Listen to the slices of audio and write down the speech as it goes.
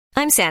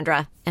I'm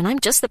Sandra, and I'm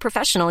just the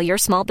professional your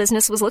small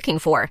business was looking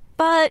for.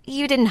 But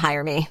you didn't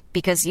hire me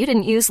because you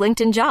didn't use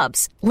LinkedIn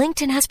Jobs.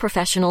 LinkedIn has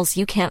professionals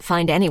you can't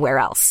find anywhere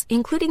else,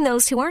 including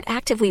those who aren't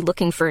actively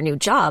looking for a new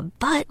job,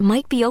 but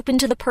might be open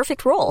to the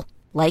perfect role,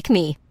 like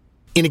me.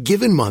 In a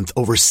given month,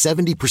 over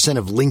 70%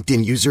 of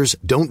LinkedIn users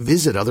don't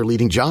visit other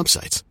leading job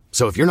sites.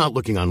 So if you're not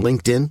looking on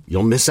LinkedIn,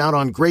 you'll miss out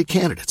on great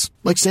candidates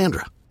like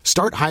Sandra.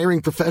 Start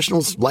hiring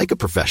professionals like a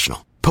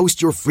professional.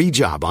 Post your free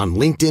job on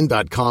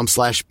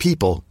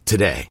linkedin.com/people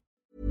today.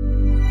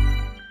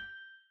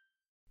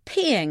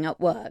 Peeing at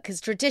work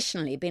has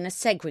traditionally been a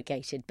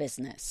segregated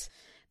business.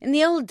 In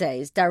the old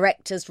days,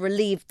 directors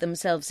relieved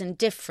themselves in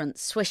different,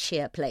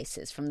 swishier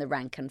places from the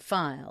rank and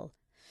file.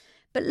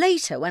 But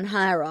later, when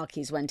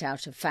hierarchies went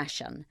out of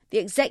fashion, the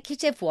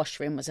executive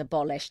washroom was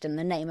abolished in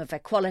the name of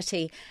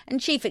equality, and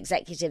chief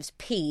executives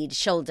peed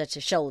shoulder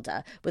to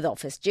shoulder with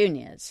office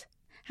juniors.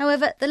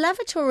 However, the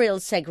lavatorial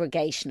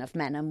segregation of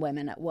men and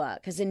women at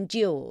work has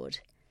endured.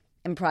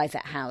 In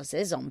private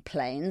houses, on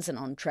planes and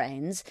on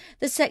trains,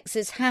 the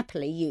sexes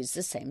happily use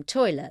the same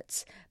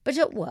toilets, but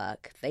at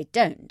work they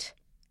don't.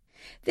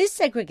 This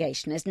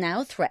segregation is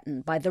now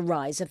threatened by the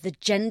rise of the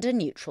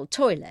gender-neutral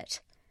toilet.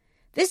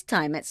 This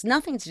time it's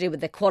nothing to do with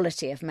the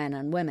quality of men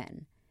and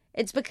women.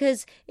 It's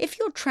because if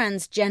you're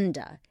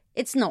transgender,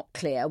 it's not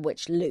clear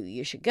which loo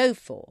you should go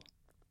for.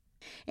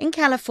 In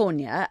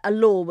California, a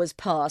law was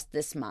passed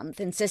this month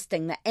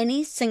insisting that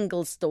any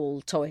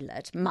single-stall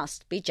toilet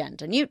must be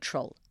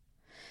gender-neutral.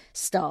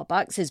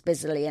 Starbucks is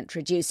busily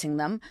introducing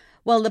them,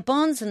 while the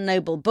Barnes &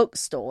 Noble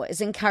bookstore is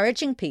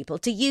encouraging people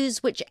to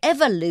use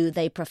whichever loo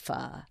they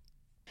prefer.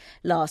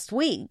 Last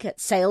week, at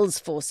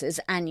Salesforce's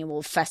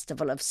annual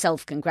Festival of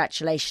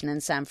Self-Congratulation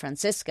in San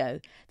Francisco,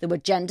 there were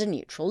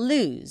gender-neutral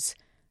loos.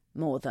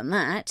 More than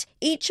that,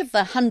 each of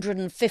the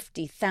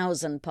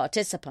 150,000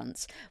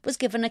 participants was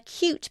given a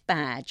cute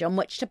badge on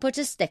which to put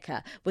a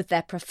sticker with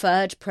their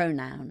preferred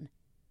pronoun: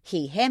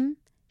 he, him,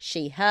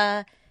 she,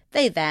 her,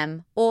 they,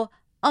 them, or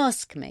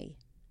ask me.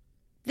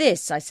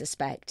 This, I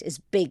suspect, is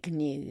big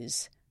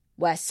news.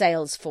 Where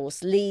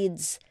Salesforce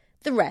leads,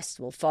 the rest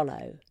will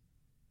follow.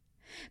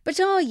 But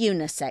are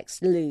unisex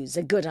loos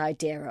a good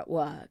idea at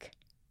work?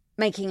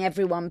 Making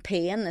everyone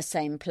pee in the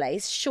same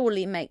place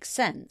surely makes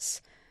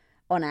sense.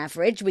 On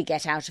average, we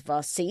get out of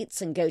our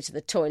seats and go to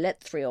the toilet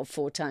 3 or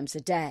 4 times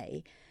a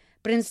day.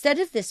 But instead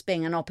of this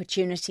being an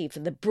opportunity for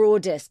the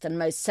broadest and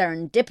most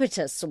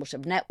serendipitous sort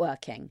of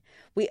networking,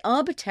 we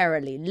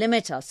arbitrarily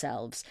limit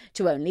ourselves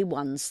to only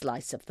one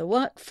slice of the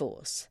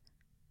workforce.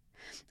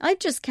 I've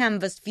just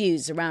canvassed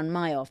views around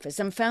my office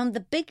and found the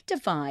big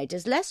divide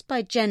is less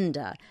by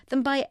gender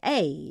than by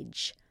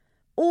age.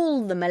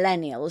 All the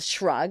millennials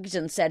shrugged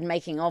and said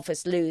making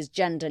office loos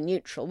gender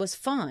neutral was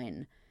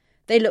fine.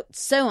 They looked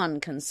so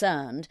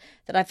unconcerned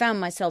that I found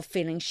myself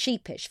feeling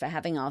sheepish for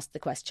having asked the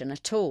question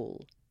at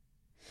all.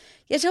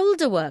 Yet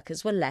older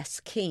workers were less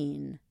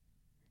keen.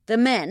 The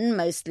men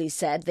mostly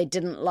said they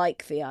didn't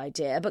like the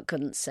idea but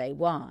couldn't say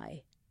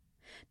why.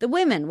 The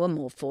women were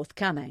more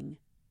forthcoming.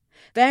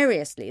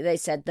 Variously, they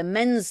said the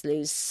men's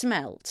loos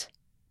smelt.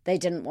 They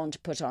didn't want to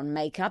put on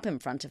makeup in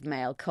front of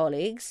male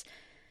colleagues.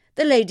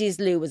 The ladies'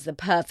 loo was the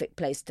perfect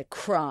place to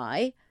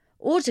cry,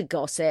 or to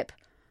gossip,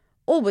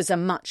 or was a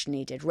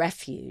much-needed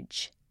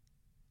refuge.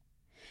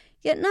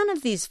 Yet none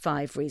of these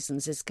 5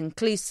 reasons is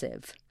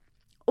conclusive.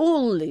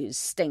 All loos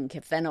stink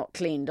if they're not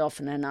cleaned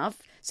often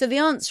enough, so the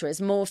answer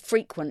is more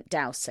frequent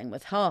dousing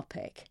with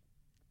Harpic.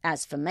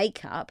 As for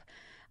makeup,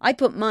 I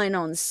put mine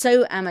on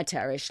so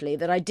amateurishly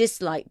that I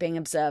dislike being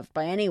observed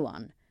by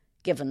anyone.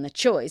 Given the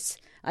choice,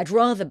 I'd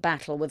rather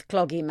battle with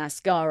cloggy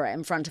mascara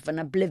in front of an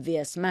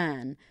oblivious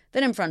man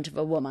than in front of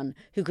a woman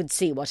who could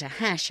see what a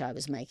hash I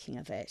was making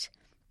of it.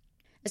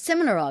 A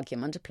similar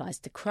argument applies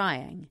to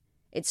crying.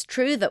 It's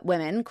true that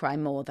women cry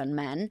more than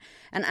men,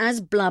 and as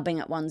blubbing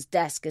at one's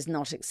desk is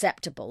not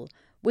acceptable,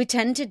 we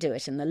tend to do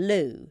it in the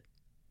loo.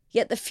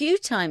 Yet the few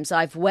times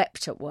I've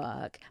wept at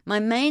work, my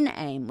main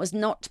aim was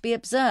not to be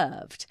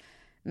observed.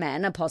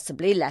 Men are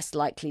possibly less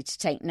likely to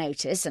take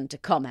notice and to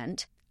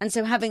comment, and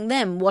so having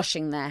them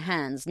washing their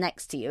hands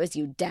next to you as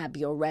you dab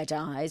your red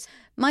eyes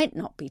might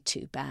not be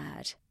too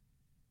bad.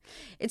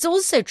 It's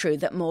also true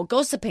that more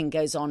gossiping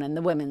goes on in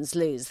the women's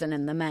loos than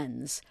in the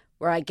men's,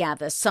 where I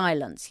gather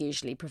silence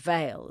usually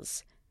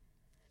prevails.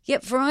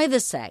 Yet for either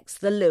sex,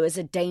 the loo is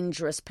a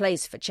dangerous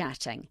place for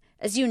chatting,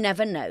 as you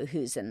never know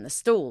who's in the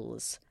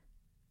stalls.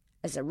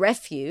 As a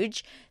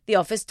refuge, the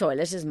office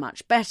toilet is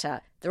much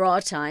better. There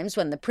are times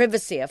when the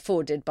privacy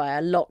afforded by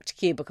a locked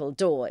cubicle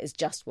door is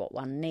just what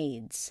one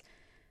needs.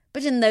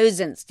 But in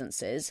those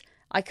instances,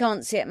 I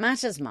can't see it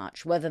matters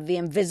much whether the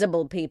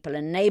invisible people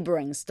in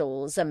neighbouring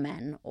stalls are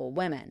men or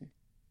women.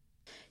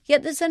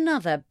 Yet there's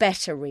another,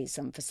 better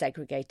reason for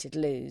segregated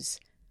loos.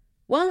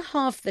 While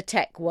half the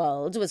tech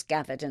world was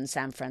gathered in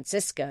San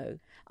Francisco,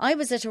 I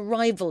was at a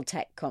rival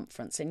tech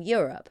conference in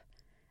Europe.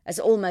 As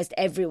almost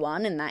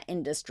everyone in that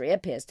industry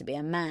appears to be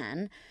a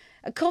man,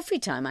 at coffee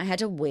time I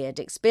had a weird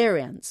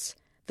experience.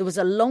 There was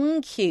a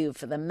long queue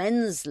for the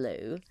men's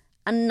loo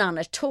and none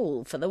at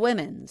all for the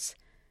women's.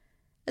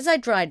 As I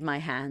dried my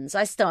hands,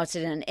 I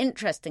started an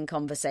interesting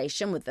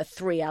conversation with the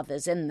 3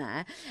 others in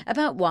there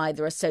about why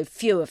there are so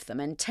few of them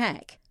in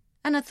tech,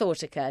 and a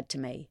thought occurred to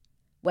me.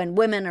 When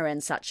women are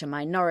in such a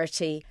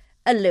minority,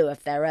 a loo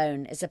of their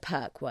own is a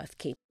perk worth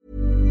keeping.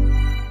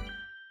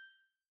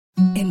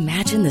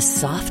 Imagine the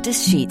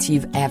softest sheets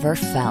you've ever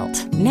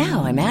felt.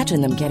 Now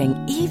imagine them getting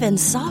even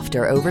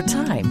softer over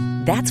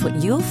time. That's what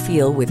you'll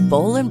feel with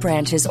Boll &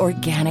 Branch's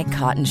organic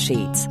cotton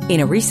sheets. In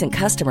a recent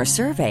customer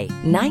survey,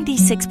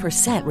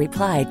 96%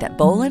 replied that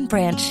Boll &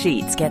 Branch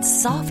sheets get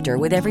softer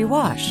with every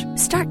wash.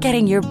 Start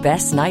getting your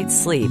best night's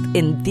sleep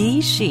in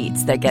these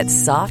sheets that get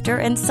softer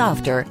and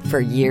softer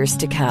for years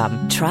to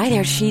come. Try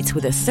their sheets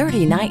with a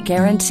 30-night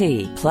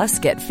guarantee. Plus,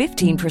 get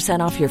 15%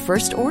 off your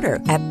first order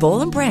at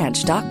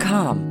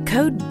bollandbranch.com.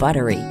 Code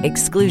BUTTERY.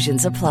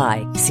 Exclusions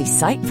apply. See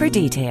site for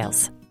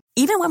details.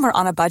 Even when we're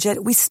on a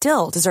budget, we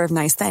still deserve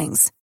nice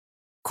things.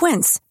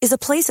 Quince is a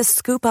place to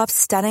scoop up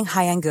stunning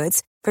high-end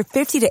goods for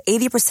 50 to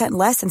 80%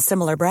 less than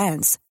similar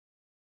brands.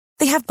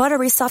 They have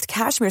buttery soft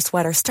cashmere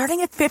sweaters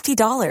starting at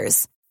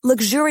 $50,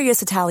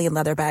 luxurious Italian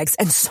leather bags,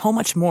 and so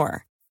much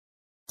more.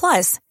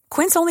 Plus,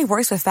 Quince only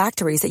works with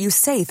factories that use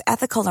safe,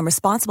 ethical, and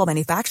responsible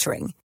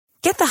manufacturing.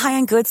 Get the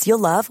high-end goods you'll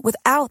love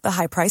without the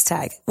high price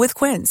tag with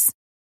Quince.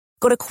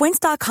 Go to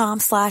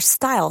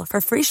quince.com/style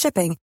for free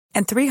shipping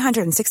and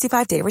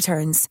 365-day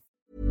returns.